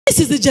This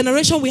is the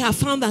generation we have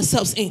found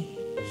ourselves in.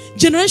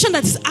 Generation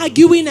that is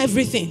arguing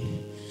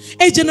everything.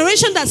 A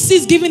generation that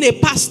sees giving a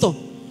pastor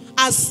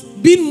as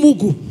being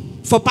mugu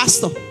for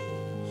pastor,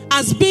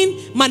 as being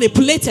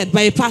manipulated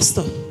by a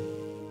pastor.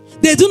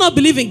 They do not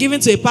believe in giving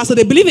to a pastor.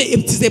 They believe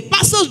it is a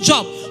pastor's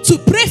job to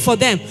pray for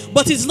them,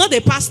 but it's not a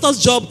pastor's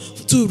job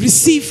to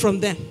receive from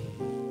them.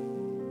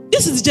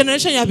 This is the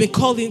generation you have been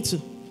called into.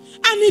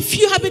 And if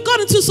you have been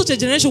called into such a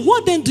generation,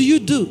 what then do you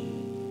do?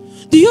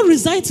 Do you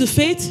resign to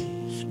faith?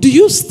 Do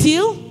you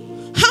steal?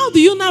 How do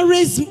you now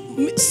raise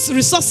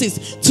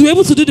resources to be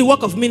able to do the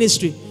work of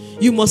ministry?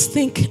 You must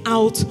think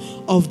out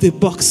of the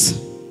box.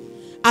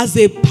 As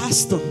a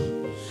pastor,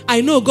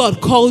 I know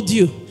God called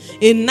you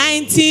in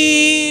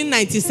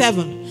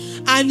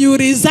 1997 and you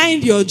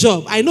resigned your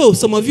job. I know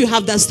some of you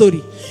have that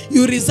story.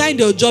 You resigned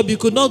your job, you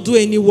could not do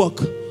any work.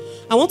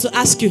 I want to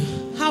ask you,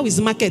 how is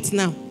market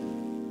now?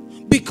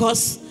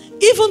 Because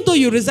even though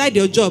you resigned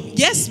your job,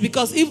 yes,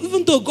 because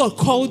even though God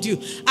called you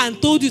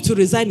and told you to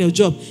resign your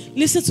job,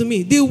 listen to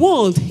me, the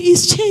world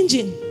is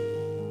changing.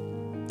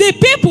 The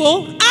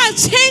people are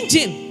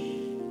changing.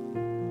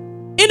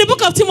 In the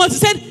book of Timothy, it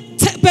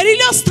said,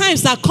 perilous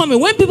times are coming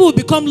when people will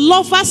become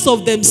lovers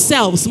of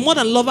themselves more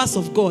than lovers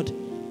of God.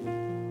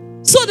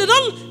 So they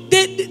don't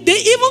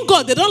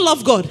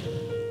love God.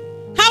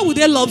 How would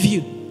they love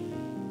you?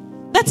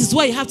 That is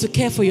why you have to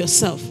care for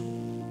yourself.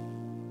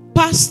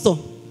 Pastor,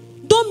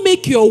 don't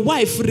make your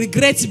wife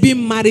regret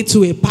being married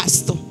to a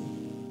pastor.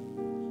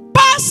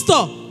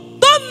 Pastor,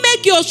 don't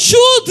make your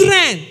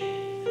children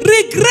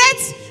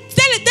regret.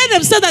 Tell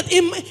themselves that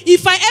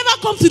if I ever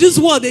come to this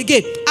world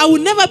again, I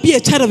will never be a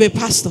child of a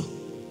pastor.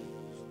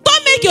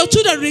 Don't make your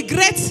children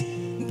regret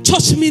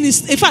church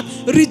ministry. In fact,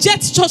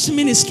 reject church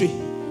ministry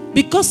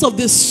because of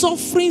the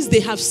sufferings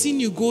they have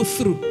seen you go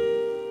through.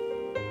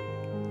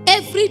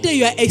 Every day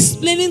you are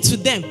explaining to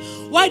them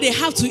why they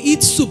have to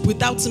eat soup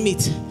without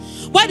meat,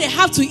 why they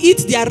have to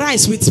eat their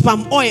rice with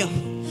palm oil,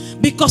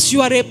 because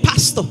you are a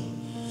pastor.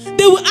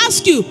 They will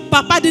ask you,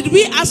 Papa, did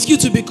we ask you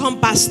to become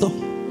pastor?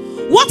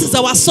 What is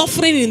our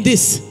suffering in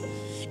this?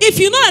 If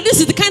you know that this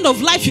is the kind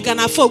of life you can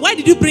afford, why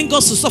did you bring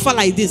us to suffer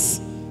like this?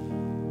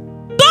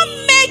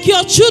 Don't make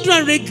your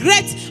children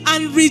regret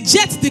and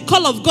reject the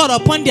call of God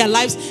upon their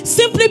lives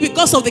simply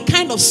because of the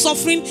kind of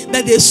suffering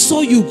that they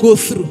saw you go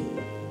through.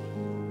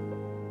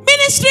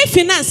 Ministry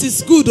finance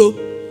is good, though,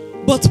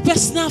 but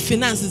personal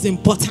finance is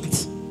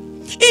important.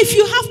 If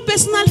you have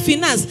personal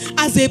finance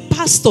as a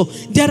pastor,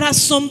 there are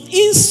some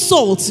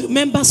insults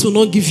members will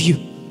not give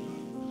you.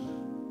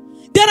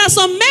 There are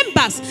some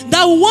members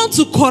that want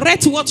to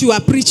correct what you are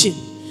preaching.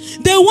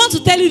 They want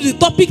to tell you the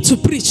topic to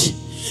preach.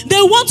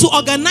 They want to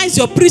organize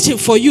your preaching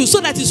for you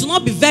so that it will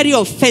not be very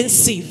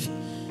offensive.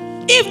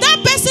 If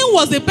that person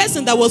was the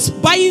person that was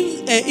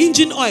buying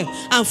engine oil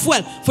and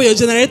fuel for your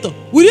generator,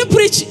 will you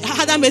preach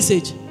that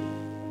message?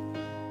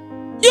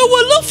 You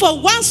will look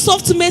for one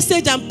soft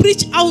message and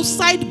preach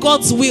outside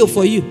God's will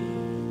for you.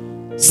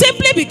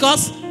 Simply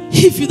because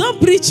if you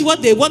don't preach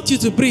what they want you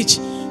to preach,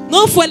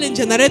 no fuel in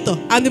generator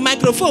and the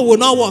microphone will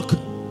not work.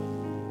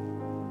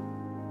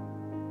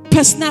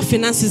 Personal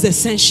finance is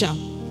essential.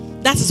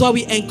 That is why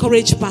we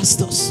encourage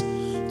pastors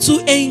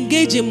to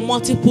engage in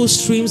multiple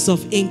streams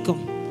of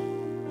income.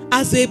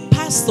 As a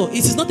pastor,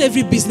 it is not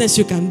every business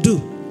you can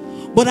do.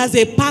 But as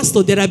a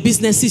pastor, there are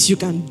businesses you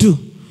can do.